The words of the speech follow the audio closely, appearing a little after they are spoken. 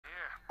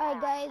Alright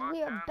guys,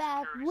 we are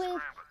back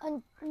with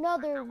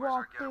another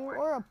walkthrough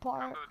or a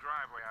part,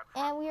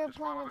 and we are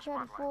playing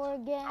Uncharted 4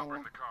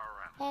 again,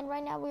 and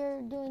right now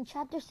we're doing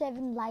Chapter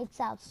 7, Lights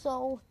Out.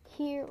 So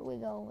here we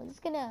go.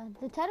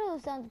 The title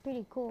sounds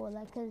pretty cool,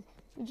 like, cause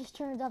it just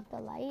turns off the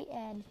light,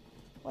 and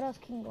what else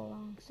can go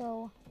wrong?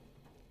 So,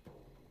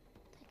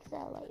 fix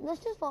that light.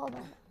 Let's just follow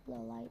the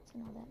lights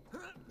and all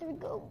that. There we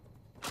go.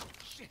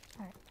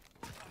 Alright.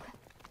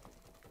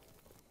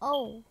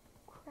 Oh,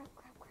 crap.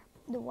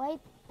 The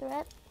white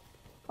threat.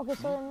 Okay,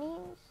 so it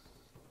means...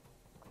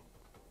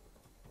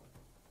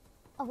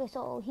 Okay,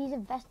 so he's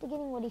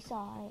investigating what he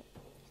saw, right?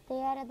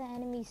 Stay out of the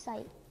enemy's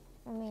sight.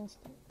 Remain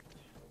still.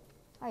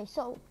 Alright,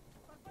 so...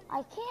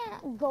 I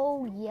can't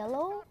go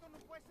yellow.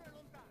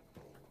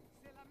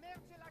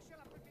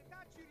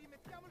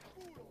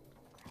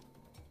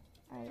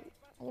 Alright,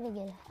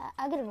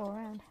 I gotta go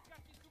around.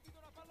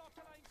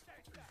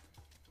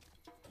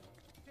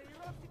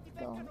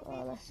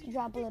 Let's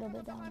drop a little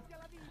bit down.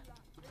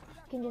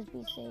 We can just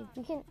be safe.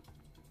 We can...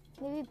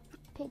 Maybe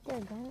pick their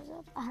guns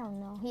up? I don't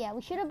know. Yeah,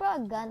 we should have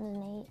brought guns,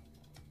 Nate.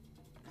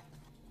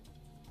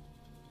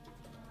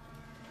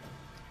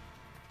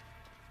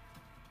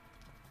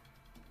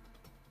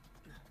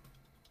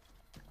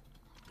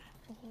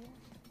 Right here.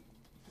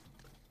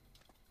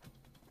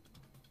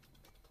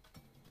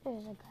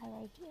 There's a guy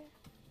right here.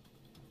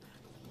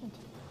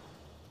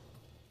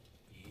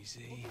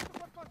 Easy.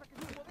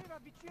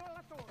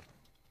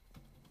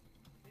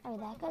 Alright,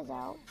 that guy's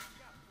out.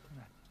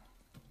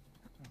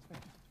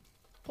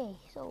 Okay,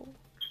 so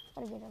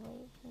gotta get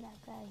away from that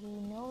guy.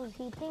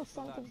 He thinks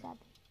something's happening.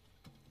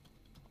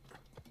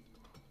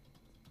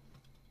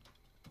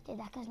 Okay,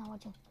 that guy's not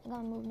watching. I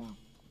gotta move now.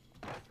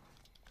 I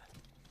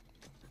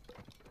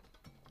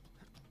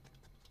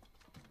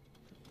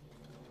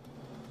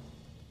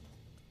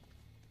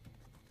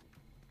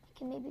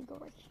can maybe go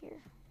right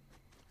here.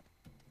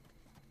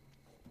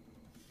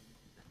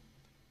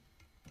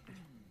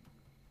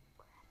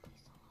 Crap,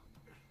 please don't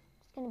look.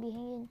 It's gonna be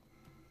hanging.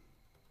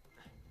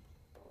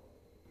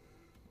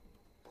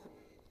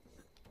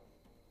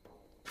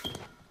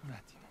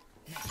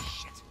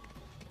 Shit.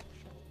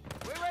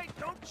 Wait,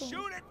 don't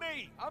shoot at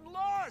me! I'm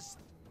lost!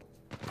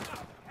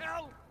 Oh,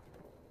 hell!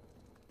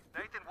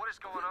 Nathan, what is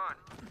going on?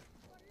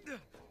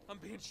 I'm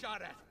being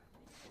shot at.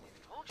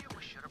 Told you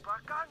we should have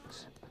brought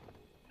guns.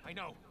 I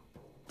know.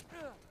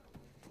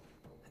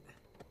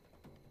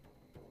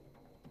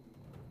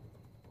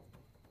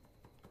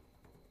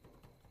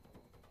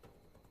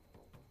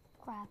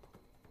 Crap.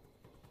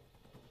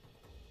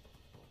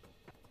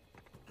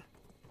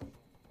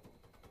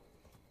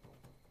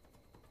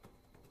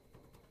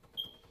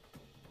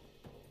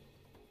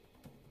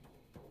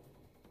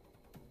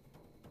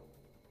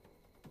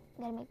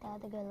 Gotta make the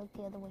other guy look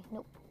the other way.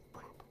 Nope.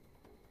 Crap.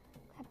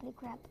 Crappity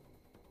crap.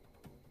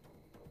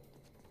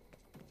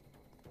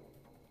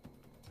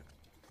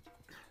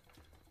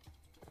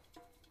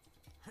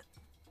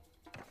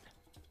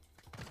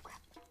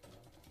 Crap.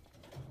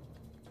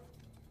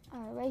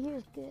 Alright, right here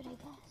is good, I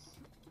guess.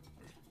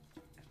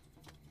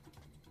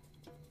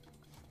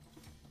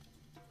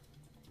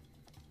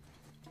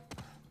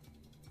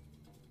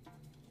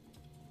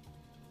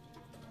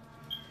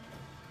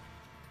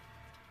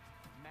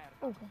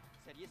 Okay.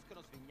 Se riescono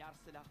a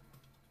svignarsela,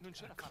 non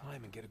ce la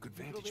Climb and get a good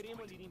vantage troveremo e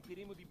point. li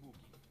riempiremo di buchi.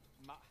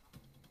 Ma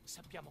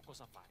sappiamo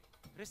cosa fare.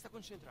 Resta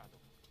concentrato.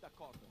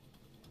 D'accordo.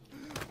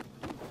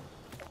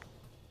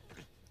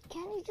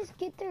 Can't he just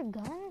get their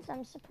guns?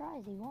 I'm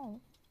surprised he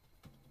won't.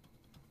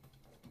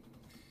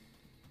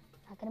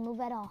 Not gonna move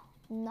at all.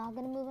 Not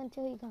gonna move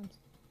until he comes.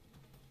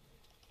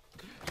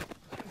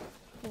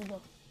 Here we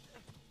go.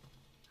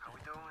 How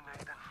we doing,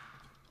 Nathan?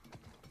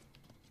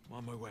 I'm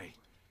on my way.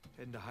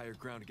 Heading to higher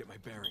ground to get my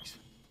bearings.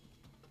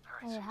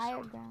 Hey,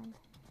 higher ground.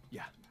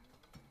 Yeah.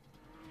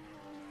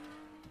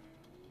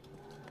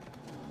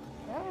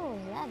 Oh,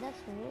 yeah,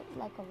 that's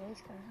like a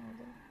race car or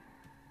something.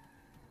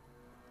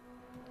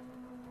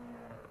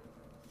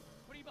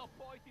 Prima o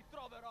poi ti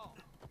troverò.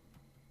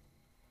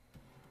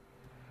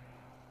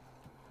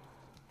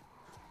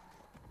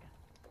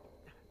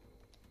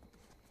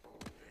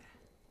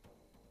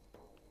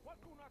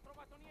 Qualcuno ha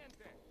trovato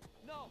niente?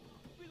 No,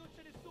 qui non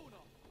c'è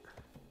nessuno.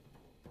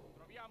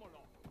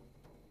 Troviamolo.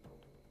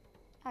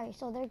 Alright,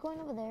 so they're going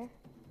over there.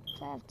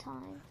 So I have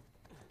time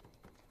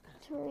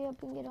to hurry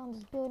up and get on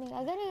this building.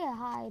 I gotta get a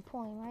high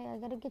point, right? I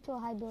gotta get to a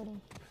high building.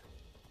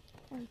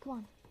 Alright, come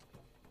on.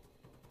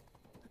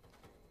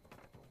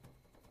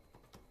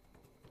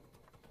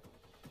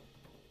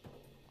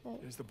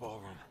 Wait. There's the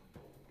ballroom.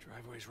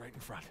 Driveway's right in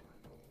front.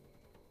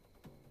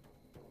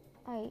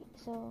 Alright,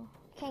 so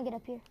can't get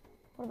up here.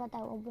 What about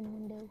that open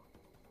window?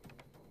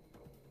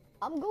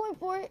 I'm going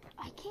for it.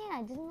 I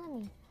can't. It doesn't let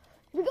me.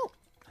 Here we go.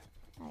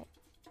 Alright.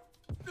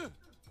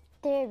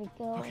 There we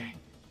go. Okay.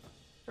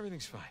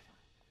 Everything's fine.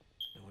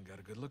 No one got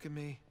a good look at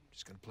me.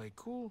 Just gonna play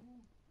cool.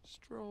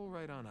 Stroll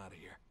right on out of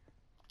here.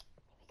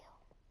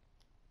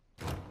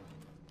 Here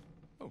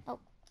we go. Oh.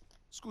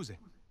 Scusi.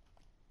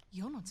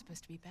 You're not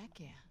supposed to be back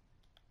here.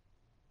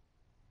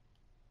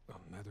 Well,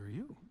 neither are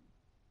you.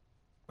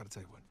 But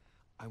tell you what.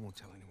 I won't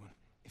tell anyone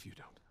if you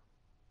don't.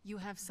 You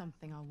have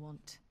something I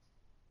want,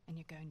 and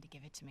you're going to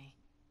give it to me.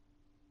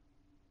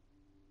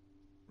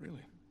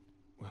 Really?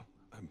 Well,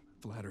 I'm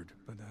flattered,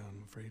 but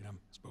I'm afraid I'm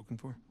spoken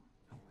for.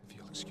 Oh, if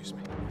you'll excuse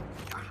me.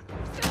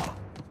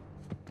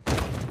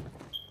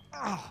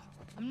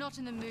 I'm not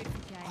in the mood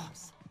for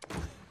games.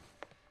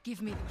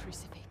 Give me the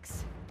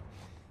crucifix.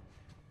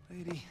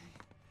 Lady,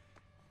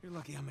 you're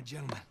lucky I'm a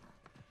gentleman.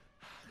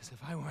 Because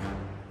if I weren't...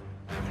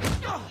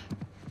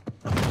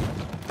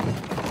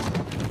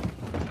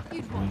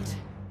 You'd what?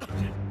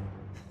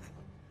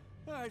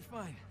 All right,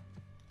 fine.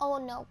 Oh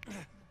no.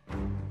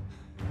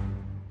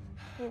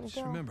 Here we Just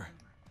go. remember,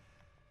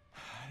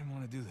 I didn't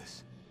want to do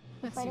this.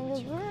 Let's see Fighting what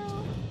the you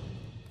girl.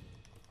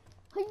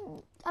 Hey,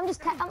 I'm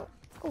just oh,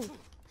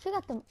 she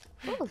got the.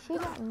 Oh, she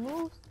got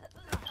moves.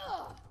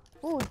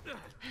 Ooh,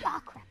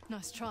 ah crap.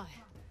 Nice try.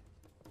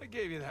 I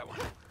gave you that one.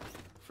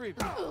 Free.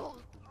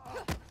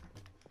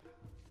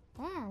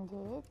 Damn,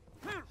 dude.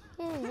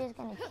 She's just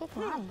gonna kick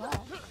my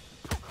butt.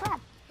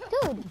 Crap,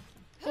 dude.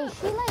 Is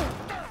she like?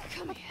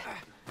 Come here.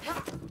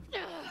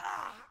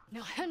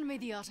 Now hand me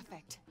the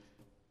artifact.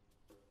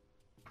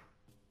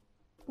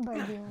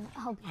 Birdie,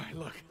 I'll help you. All right,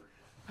 look.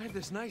 I have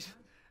this nice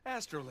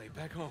astrolabe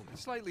back home.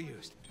 It's slightly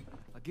used.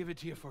 I'll give it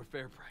to you for a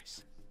fair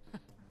price.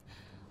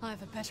 I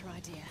have a better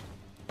idea.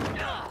 Dang.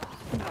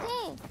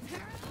 Ooh,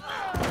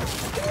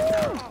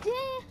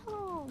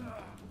 damn.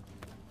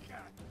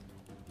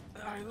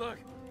 All right, look.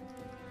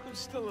 I'm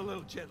still a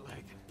little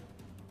jet-lagged.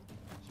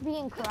 She's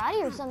being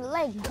karate or something.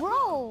 Like,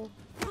 bro.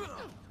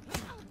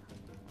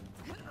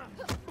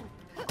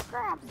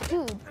 Crap,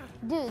 dude.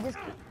 Dude, this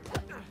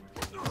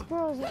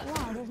girl's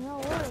no, there's no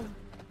way.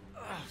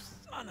 Oh,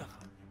 son of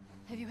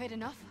Have you had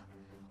enough?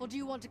 Or do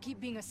you want to keep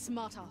being a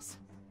smartass?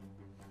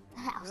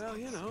 House. Well,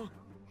 you know,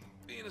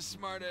 being a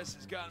smartass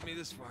has gotten me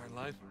this far in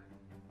life.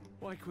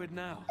 Why quit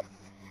now?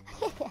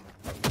 All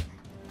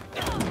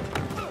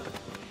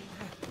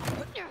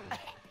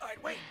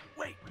right, wait.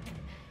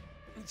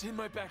 It's in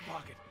my back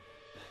pocket.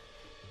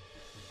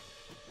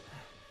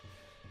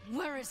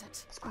 Where is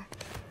it? Square.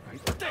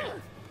 Right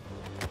there.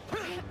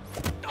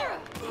 Grab!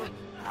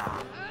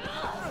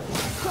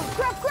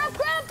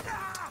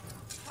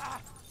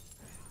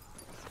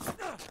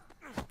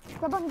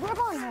 Grab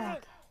on her.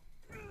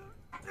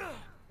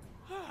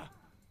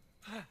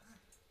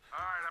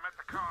 Alright, I'm at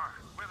the car.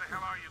 Where the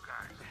hell are you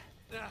guys?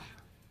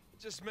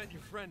 Just met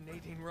your friend,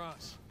 Nadine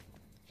Ross.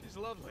 She's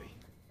lovely.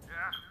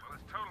 Yeah? Well,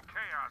 it's total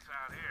chaos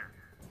out here.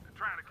 They're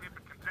trying to keep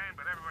it contained,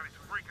 but everybody's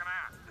freaking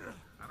out.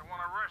 I don't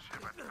want to rush you,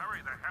 but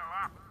hurry the hell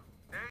up.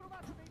 Okay?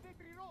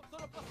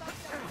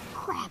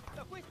 Crap.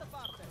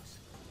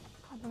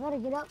 I better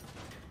get up.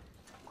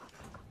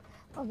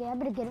 Okay, I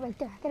better get it right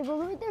there. I gotta go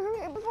right there,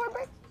 hurry before it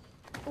breaks.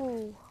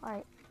 Ooh,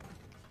 alright.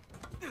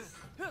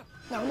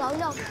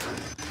 No.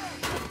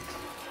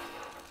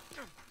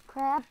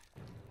 Crap.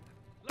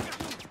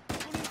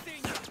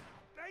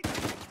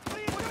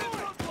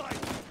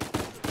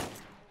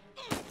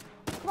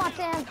 Come on,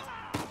 Sam.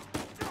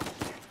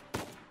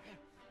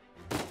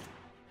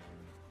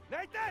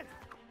 Nathan!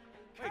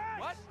 Wait,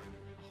 what?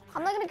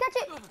 I'm not gonna catch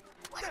it.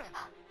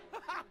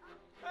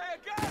 Hey, I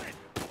got it!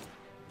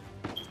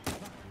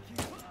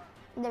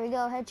 There we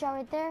go, headshot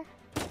right there.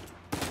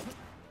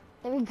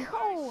 There we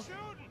go.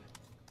 Shooting!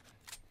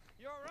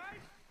 You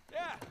alright?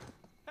 Yeah,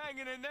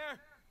 hanging in there.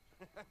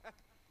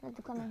 Let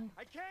them come in here.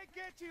 I can't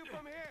get to you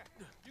from here.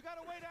 You got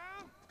a way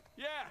down?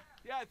 Yeah,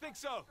 I think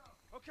so.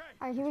 Okay.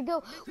 Alright, here we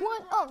go.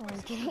 What? Oh, I'm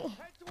just kidding.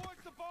 Head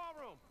towards the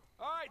ballroom.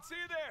 All right, see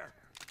you there.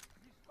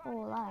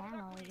 Oh, a lot of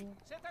ammo right here.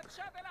 Siete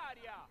acciate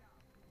l'aria!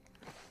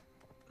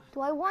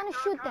 Do I want to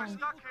shoot Got them?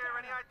 stuck here.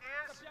 Any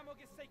ideas? Sappiamo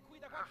che sei qui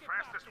da The qualche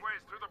fastest parte. way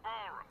is through the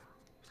ballroom.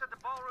 You said the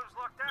ballroom's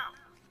locked out.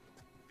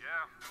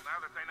 Yeah, well, now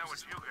that they know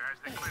it's you guys,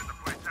 they cleared the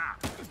place out.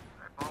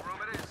 That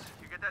ballroom it is.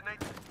 You get that,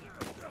 Nathan?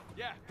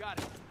 Yeah, got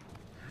it.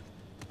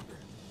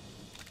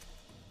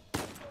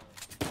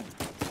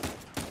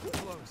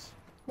 Close.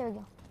 There we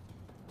go.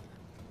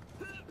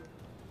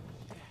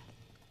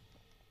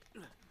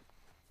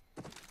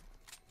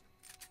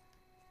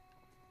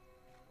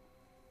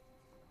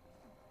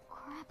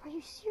 Crap, are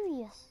you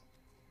serious?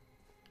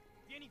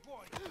 Vieni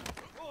fuori.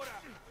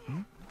 Ora.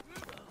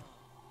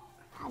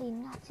 How do you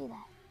not see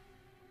that?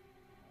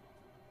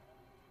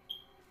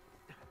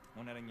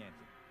 Non era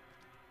niente.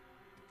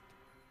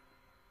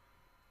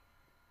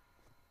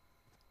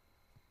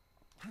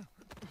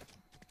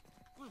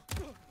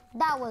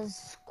 That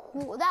was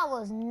cool. That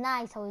was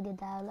nice how we did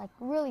that. Like,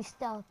 really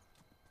stealth.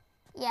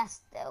 Yeah,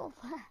 stealth.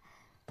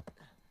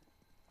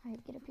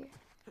 Alright, get up here.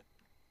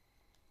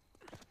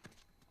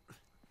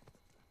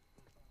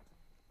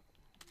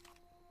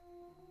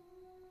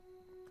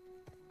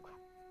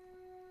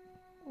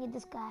 Get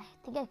this guy. I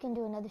think I can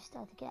do another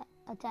stealth attack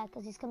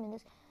because he's coming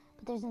this.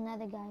 But there's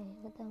another guy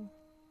with them.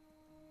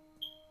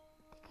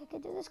 I think I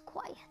could do this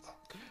quiet.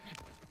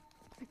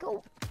 There we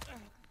go.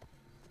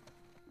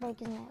 Break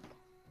his neck.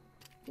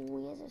 Ooh,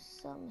 he has a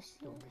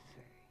submachine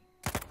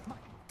gun.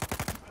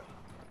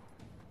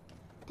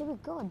 There we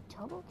go, a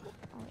double kick?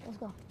 Alright, let's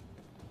go.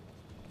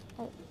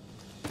 Hey.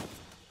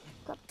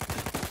 Go.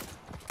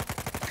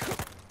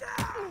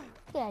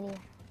 Get out of here.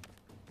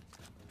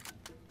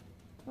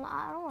 No,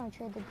 I don't want to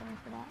trade the gun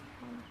for that.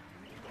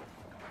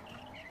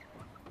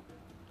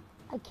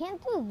 I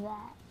can't do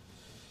that.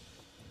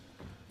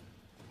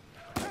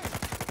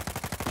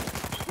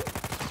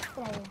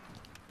 Get out of here.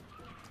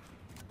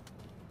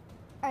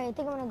 Alright, I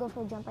think I'm gonna go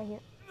for a jump right here.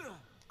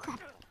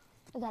 Crap.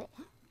 I got it.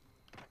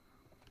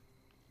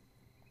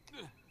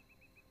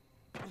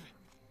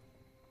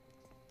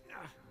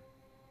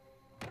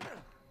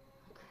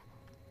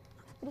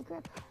 Pretty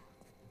grip.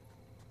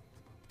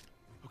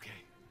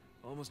 Okay,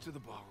 almost to the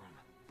ballroom.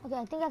 Okay,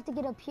 I think I have to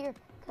get up here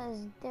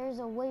because there's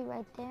a way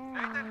right there. And,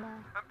 I'm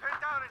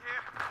pinned down in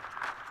here.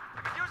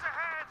 I could use a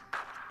hand.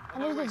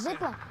 and there's a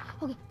zip line.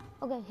 Okay,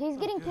 okay, he's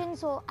getting pinned,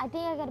 so I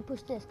think I gotta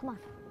push this. Come on.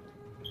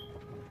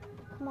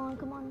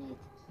 Come on, Nate.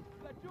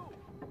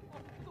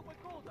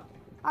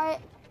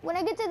 Alright, when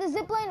I get to the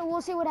zip line,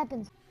 we'll see what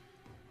happens.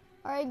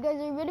 Alright, guys,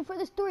 are you ready for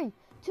this? 3,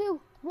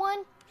 2, 1.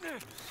 Alright,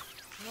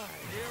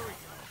 here we go.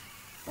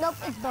 Nope,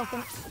 it's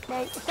broken.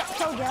 There,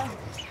 told ya.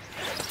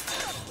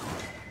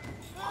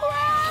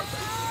 Crap!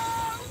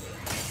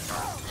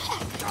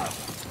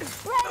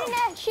 Right in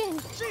action!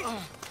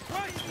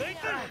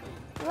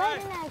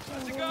 Right in action,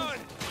 How's it dude. going?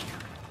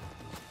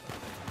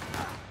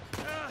 I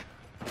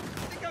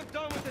think I'm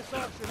done with this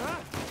option, huh?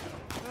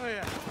 Oh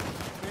yeah,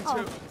 me too.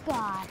 Oh,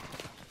 God.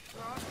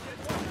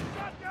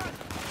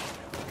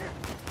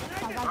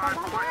 Change the plan.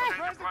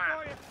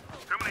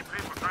 Too many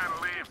people trying to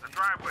leave. The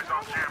driveway's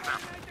all jammed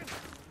up.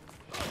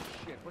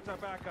 Shit, what's our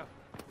backup?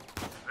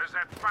 There's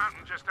that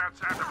fountain just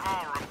outside the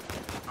ballroom.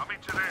 I'll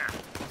meet you there.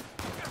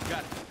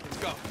 Got it. Let's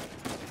go.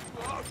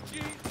 Oh,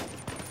 gee.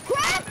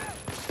 Crap!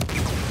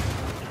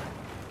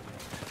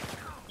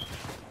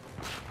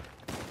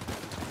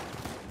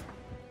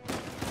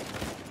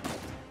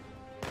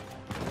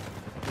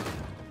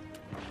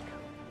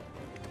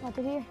 Not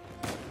through here.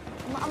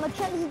 I'm gonna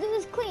try to do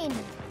this clean.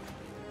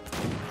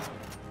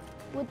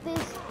 With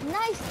this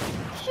nice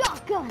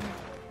shotgun.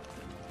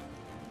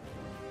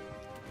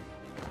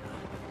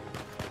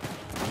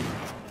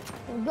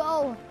 There we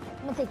go.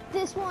 I'm gonna take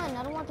this one.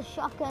 I don't want the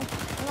shotgun.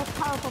 And that's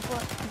powerful for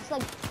it. It's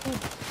like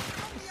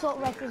assault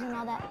rifles and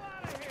all that.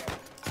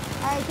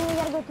 Alright, so we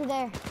gotta go through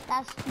there.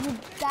 That's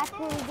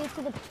where we get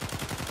to the...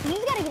 We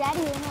just gotta get out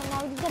of here. No,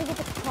 now we just gotta get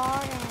the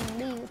car and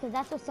leave. Because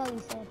that's what Sully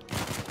said.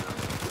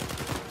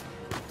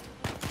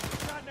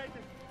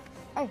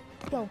 Alright,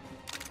 go.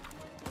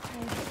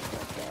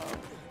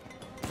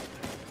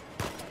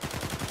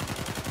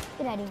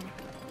 Get out of here.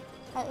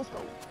 Alright, let's go.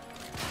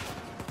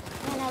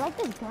 Man, I like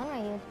this gun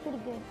right here. It's pretty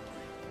good.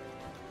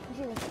 Let's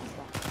see this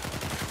stuff.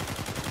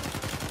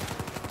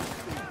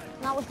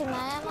 Not wasting my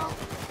ammo.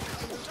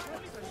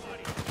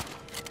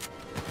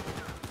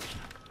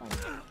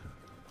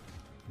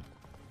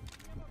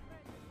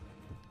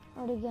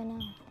 Where do we go now?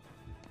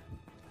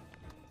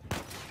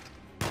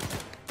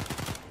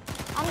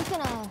 I'm just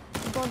gonna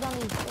go down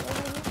these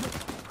stairs.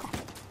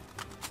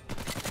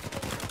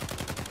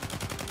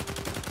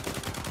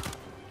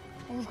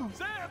 Let's go.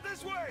 Sam,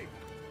 this way!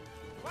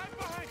 Right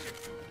behind you!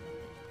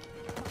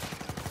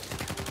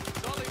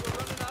 Sully, we're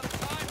running out of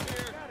time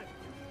here. Got it.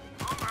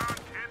 Hold on,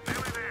 kid.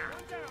 Nearly there.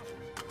 Run down.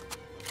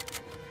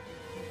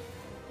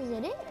 Is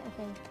it it?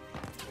 Okay.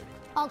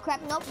 Oh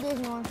crap, nope,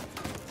 there's more.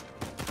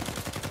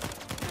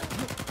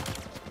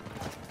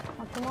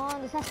 Oh, come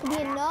on, this has to be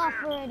enough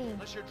already.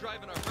 Unless you're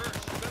driving a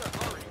hearse, you better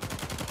hurry.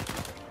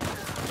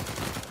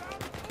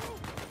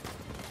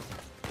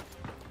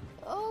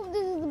 Oh,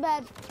 this is the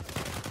bad.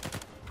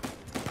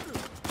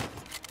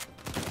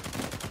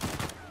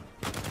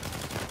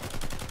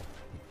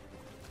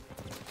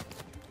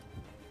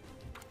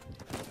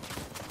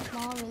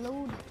 Come on,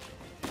 reload.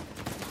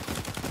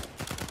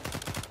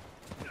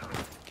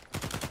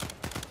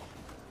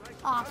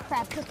 Ah,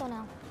 crap, pistol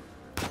now.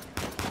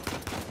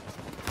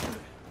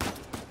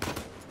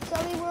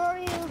 Sully, where are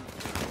you?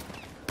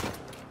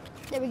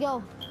 There we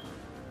go.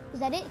 Is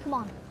that it? Come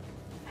on.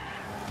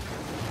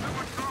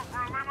 Someone's called for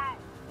a limo.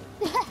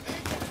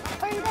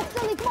 Alright, that's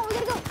Sully. Come on, we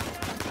gotta go.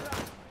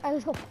 Alright,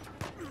 let's go.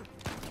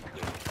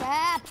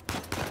 Crap.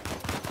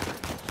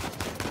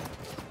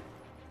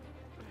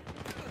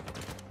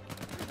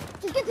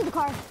 Just get to the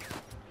car.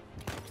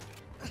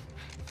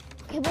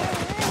 Okay, where?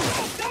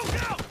 Don't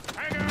go!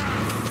 Hang on!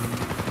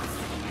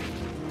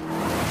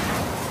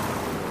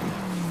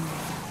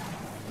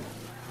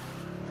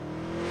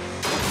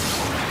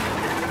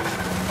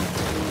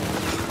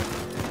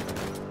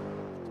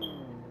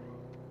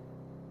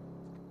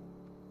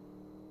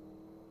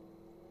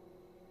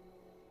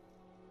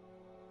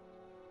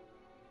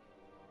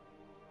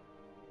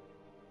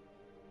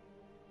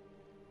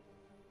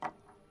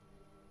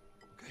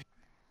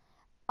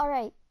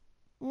 Alright,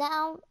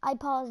 now I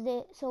paused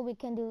it so we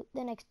can do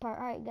the next part.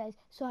 Alright guys,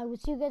 so I will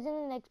see you guys in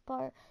the next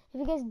part.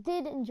 If you guys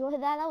did enjoy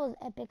that, that was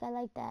epic. I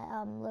like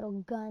that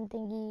little gun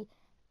thingy.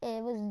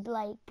 It was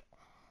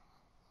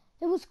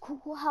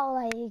cool how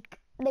like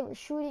they were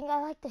shooting.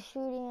 I like the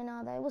shooting and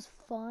all that. It was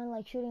fun,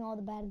 like shooting all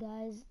the bad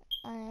guys.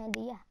 And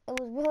yeah, it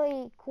was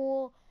really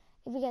cool.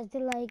 If you guys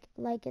did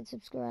like and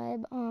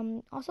subscribe.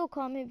 Also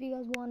comment if you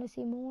guys want to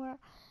see more.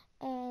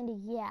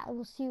 And yeah, I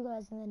will see you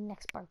guys in the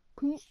next part.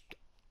 Peace.